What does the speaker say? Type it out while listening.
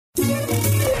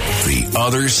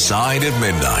Other Side of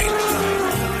Midnight.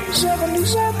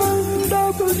 77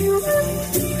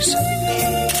 WABC.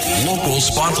 Local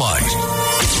Spotlight.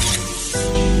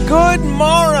 Good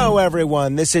morrow,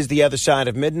 everyone. This is The Other Side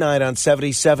of Midnight on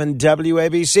 77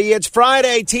 WABC. It's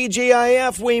Friday,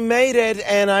 TGIF. We made it.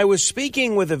 And I was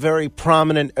speaking with a very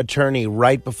prominent attorney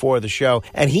right before the show,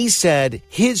 and he said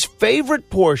his favorite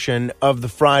portion of the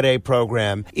Friday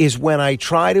program is when I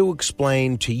try to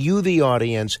explain to you, the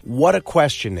audience, what a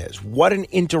question is, what an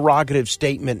interrogative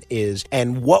statement is,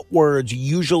 and what words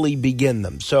usually begin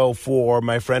them. So for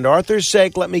my friend Arthur's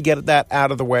sake, let me get that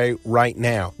out of the way right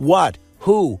now. What?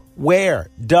 Who, where,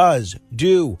 does,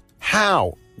 do,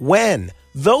 how, when.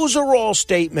 Those are all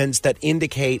statements that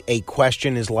indicate a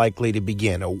question is likely to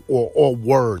begin, or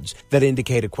words that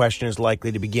indicate a question is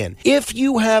likely to begin. If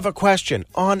you have a question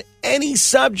on any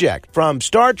subject, from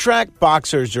Star Trek,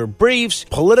 boxers or briefs,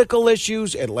 political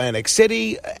issues, Atlantic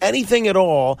City, anything at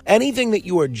all, anything that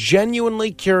you are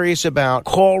genuinely curious about,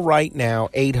 call right now,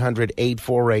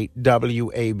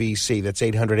 800-848-WABC. That's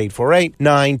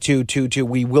 800-848-9222.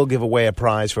 We will give away a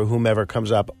prize for whomever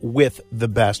comes up with the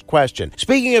best question.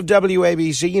 Speaking of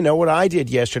WABC, you know what I did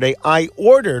yesterday? I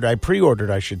pre-ordered,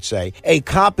 a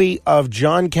copy of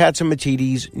John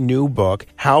Catsimatidis' new book,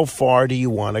 How Far Do You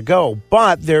Want to Go?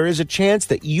 But there is a chance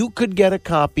that you could get a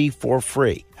copy for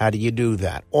free. How do you do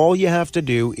that? All you have to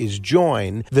do is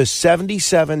join the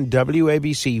 77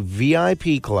 WABC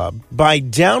VIP Club by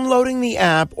downloading the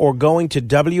app or going to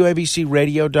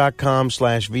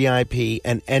WABCRadio.com/VIP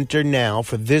and enter now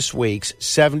for this week's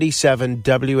 77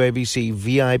 WABC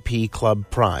VIP Club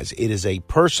prize. It is a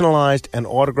personalized and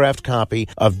autographed copy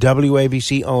of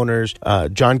WABC owners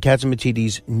John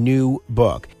Catsimatidis' new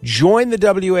book. Join the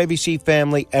WABC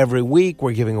family every week.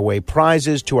 We're giving away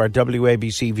prizes to our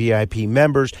WABC VIP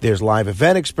members. There's live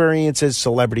event experiences,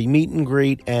 celebrity meet and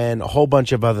greet, and a whole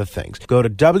bunch of other things. Go to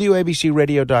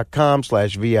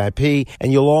WABCRadio.com/VIP,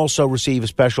 and you'll also receive a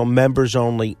special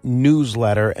members-only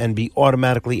newsletter and be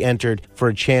automatically entered for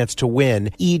a chance to win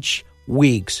each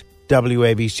week's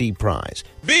WABC prize.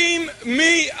 Beam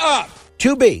me up!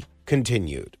 To be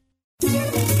continued.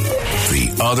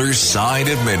 The Other Side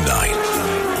of Midnight.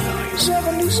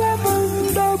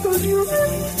 77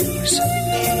 WABC.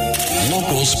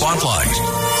 Local Spotlight.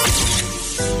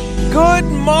 Good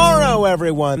morrow,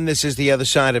 everyone. This is The Other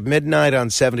Side of Midnight on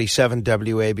 77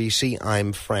 WABC.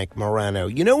 I'm Frank Morano.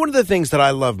 You know, one of the things that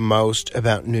I love most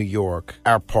about New York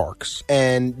are parks.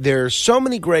 And there's so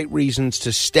many great reasons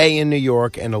to stay in New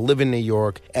York and to live in New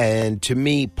York. And to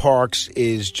me, parks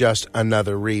is just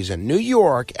another reason. New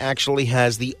York actually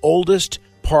has the oldest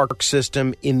park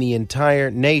system in the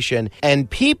entire nation, and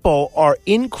people are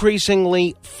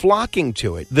increasingly flocking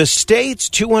to it. The state's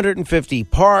 250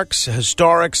 parks,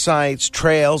 historic sites,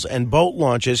 trails, and boat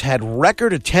launches had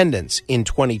record attendance in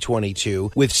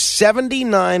 2022 with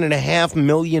 79.5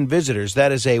 million visitors.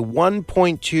 That is a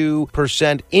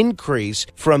 1.2% increase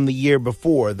from the year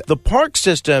before. The park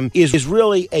system is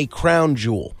really a crown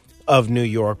jewel of New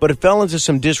York, but it fell into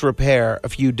some disrepair a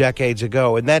few decades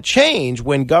ago, and that changed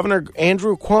when Governor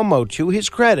Andrew Cuomo, to his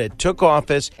credit, took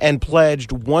office and pledged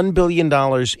 $1 billion in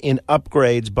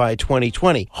upgrades by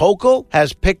 2020. Hochul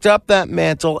has picked up that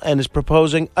mantle and is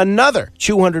proposing another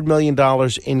 $200 million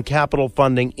in capital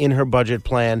funding in her budget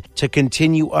plan to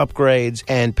continue upgrades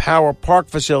and power park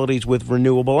facilities with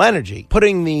renewable energy.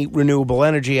 Putting the renewable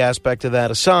energy aspect of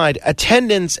that aside,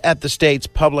 attendance at the state's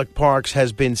public parks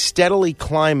has been steadily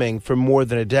climbing for more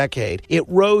than a decade. It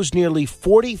rose nearly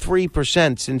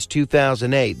 43% since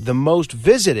 2008. The most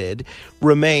visited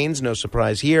remains, no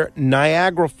surprise here,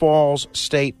 Niagara Falls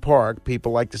State Park.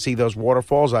 People like to see those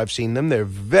waterfalls. I've seen them. They're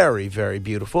very, very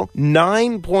beautiful.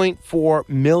 9.4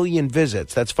 million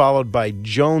visits. That's followed by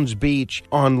Jones Beach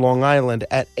on Long Island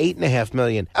at 8.5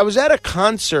 million. I was at a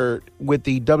concert with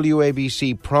the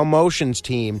WABC promotions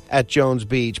team at Jones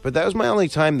Beach, but that was my only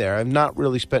time there. I've not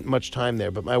really spent much time there,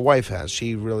 but my wife has.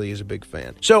 She really is a big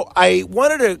fan. So I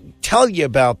wanted to tell you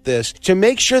about this to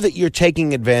make sure that you're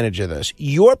taking advantage of this.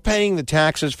 You're paying the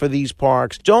taxes for these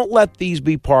parks. Don't let these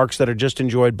be parks that are just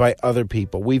enjoyed by other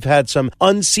people. We've had some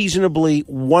unseasonably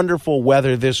wonderful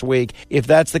weather this week. If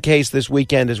that's the case this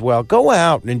weekend as well, go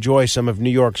out and enjoy some of New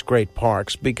York's great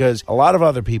parks, because a lot of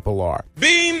other people are.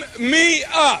 Beam me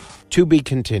up! To be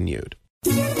continued.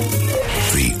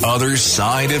 The Other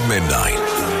Side of Midnight.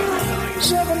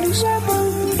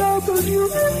 77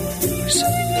 WABC.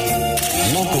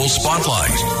 Local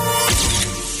Spotlight.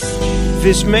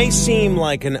 This may seem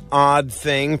like an odd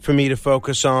thing for me to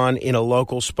focus on in a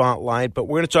local spotlight, but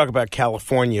we're going to talk about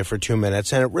California for 2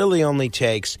 minutes, and it really only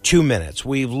takes 2 minutes.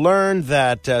 We've learned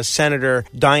that Senator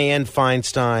Dianne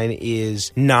Feinstein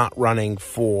is not running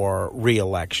for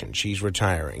re-election. She's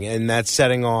retiring, and that's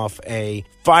setting off a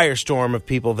firestorm of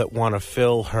people that want to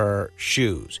fill her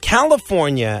shoes.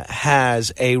 California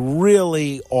has a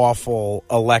really awful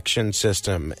election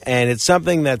system, and it's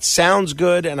something that sounds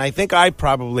good, and I think I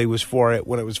probably was for it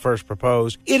when it was first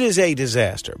proposed. It is a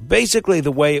disaster. Basically,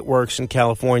 the way it works in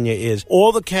California is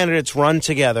all the candidates run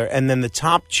together, and then the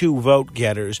top two vote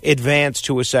getters advance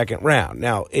to a second round.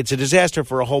 Now, it's a disaster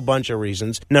for a whole bunch of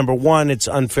reasons. Number one, it's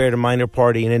unfair to minor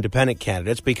party and independent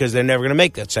candidates because they're never going to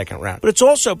make that second round. But it's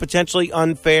also potentially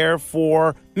unfair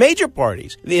for major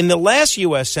parties. In the last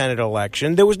U.S. Senate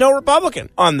election, there was no Republican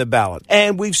on the ballot.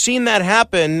 And we've seen that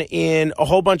happen in a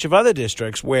whole bunch of other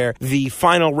districts where the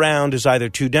final round is either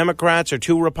two Democrats or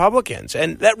two Republicans.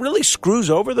 And that really screws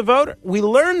over the voter. We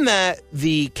learned that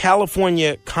the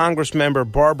California Congress member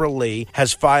Barbara Lee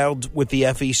has filed with the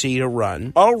FEC to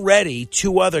run. Already,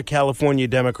 two other California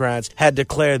Democrats had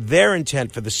declared their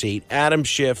intent for the seat, Adam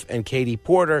Schiff and Katie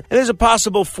Porter. And there's a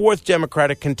possible fourth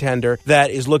Democratic contender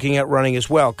that is looking at running as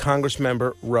well,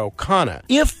 Congressmember Ro Khanna.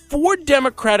 If four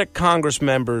Democratic Congress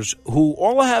members who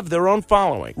all have their own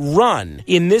following run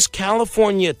in this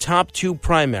California top two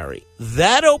primary,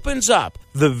 that opens up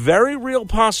the very real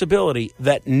possibility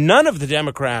that none of the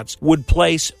Democrats would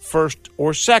place first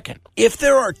or second. If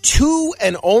there are two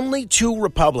and only two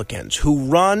Republicans who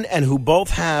run and who both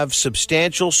have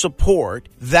substantial support,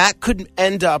 that could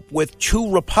end up with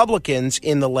two Republicans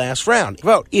in the last round.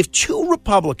 Vote. If two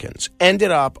Republicans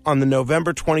ended up on the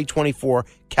November 2024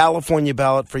 California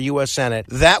ballot for U.S. Senate,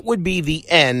 that would be the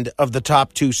end of the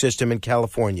top two system in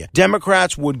California.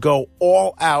 Democrats would go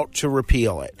all out to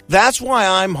repeal it. That's why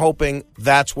I'm hoping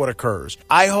that's what occurs.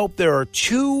 I hope there are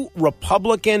two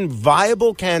Republican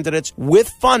viable candidates with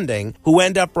funding who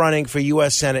end up running for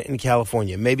U.S. Senate in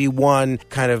California. Maybe one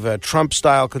kind of a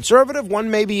Trump-style conservative,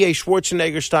 one maybe a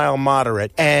Schwarzenegger-style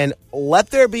moderate, and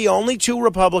let there be only two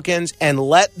Republicans and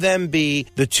let them be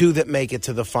the two that make it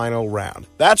to the final round.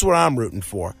 That's what I'm rooting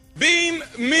for. Beam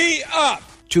me up.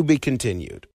 To be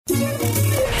continued.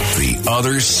 The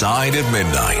Other Side of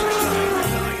Midnight.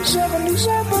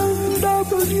 77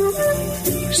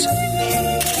 WABC.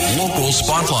 Local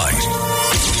Spotlight.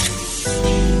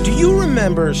 Do you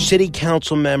remember City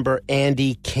Council member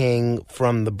Andy King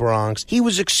from the Bronx? He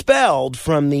was expelled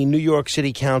from the New York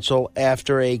City Council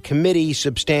after a committee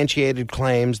substantiated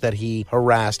claims that he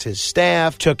harassed his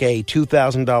staff, took a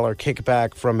 $2,000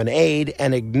 kickback from an aide,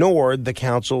 and ignored the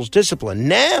council's discipline.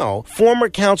 Now, former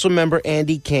council member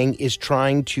Andy King is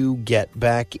trying to get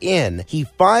back in. He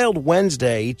filed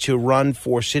Wednesday to run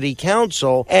for City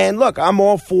Council, and look, I'm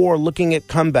all for looking at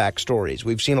comeback stories.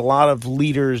 We've seen a lot of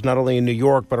leaders, not only in New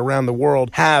York, but around the world,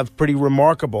 have pretty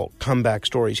remarkable comeback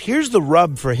stories. Here's the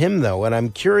rub for him, though, and I'm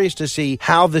curious to see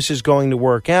how this is going to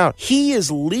work out. He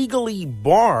is legally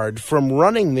barred from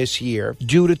running this year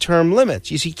due to term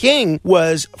limits. You see, King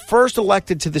was first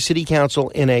elected to the city council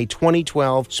in a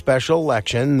 2012 special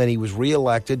election, then he was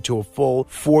reelected to a full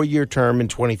 4-year term in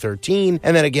 2013,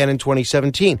 and then again in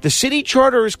 2017. The city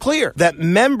charter is clear that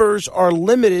members are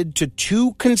limited to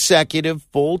 2 consecutive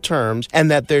full terms and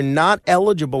that they're not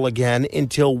eligible again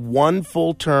until 1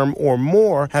 full term or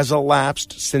more has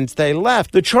elapsed since they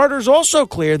left. The charter is also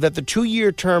clear that the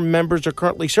 2-year term members are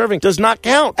currently serving does not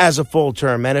count as a full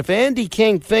term. And if Andy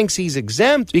King thinks he's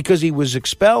exempt because he was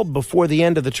expelled before the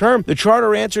end of the term, the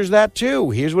charter answers that too.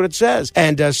 Here's what it says.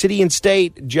 And City and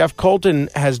State, Jeff Colton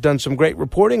has done some great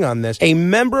reporting on this. A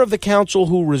member of the council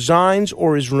who resigns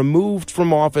or is removed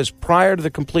from office prior to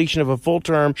the completion of a full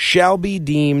term shall be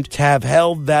deemed to have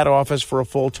held that office for a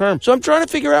full term. So I'm trying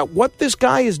to figure out what this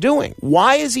guy is doing.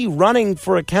 Why is he running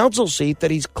for a council seat that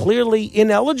he's clearly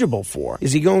ineligible for?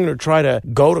 Is he going to try to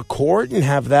go to court and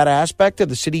have that aspect of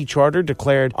the city charter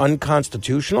declared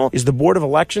unconstitutional? Is the Board of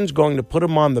Elections going to put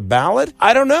him on the ballot?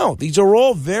 I don't know. These are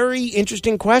all very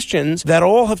interesting questions that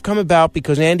all have come about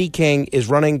because Andy King is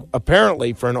running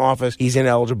apparently for an office he's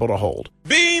ineligible to hold.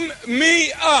 Beam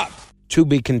me up. To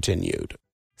be continued.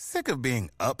 Sick of being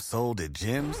upsold at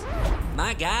gyms?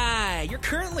 My guy, you're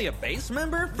currently a base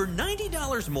member? For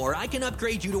 $90 more, I can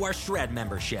upgrade you to our Shred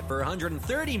membership. For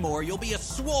 $130 more, you'll be a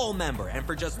Swole member. And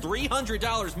for just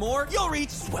 $300 more, you'll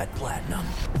reach Sweat Platinum.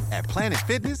 At Planet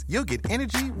Fitness, you'll get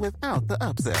energy without the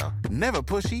upsell. Never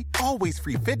pushy, always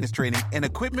free fitness training and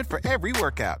equipment for every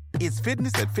workout. It's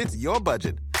fitness that fits your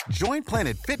budget. Join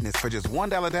Planet Fitness for just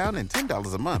 $1 down and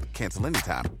 $10 a month. Cancel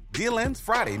anytime. Deal ends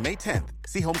Friday, May 10th.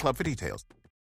 See Home Club for details.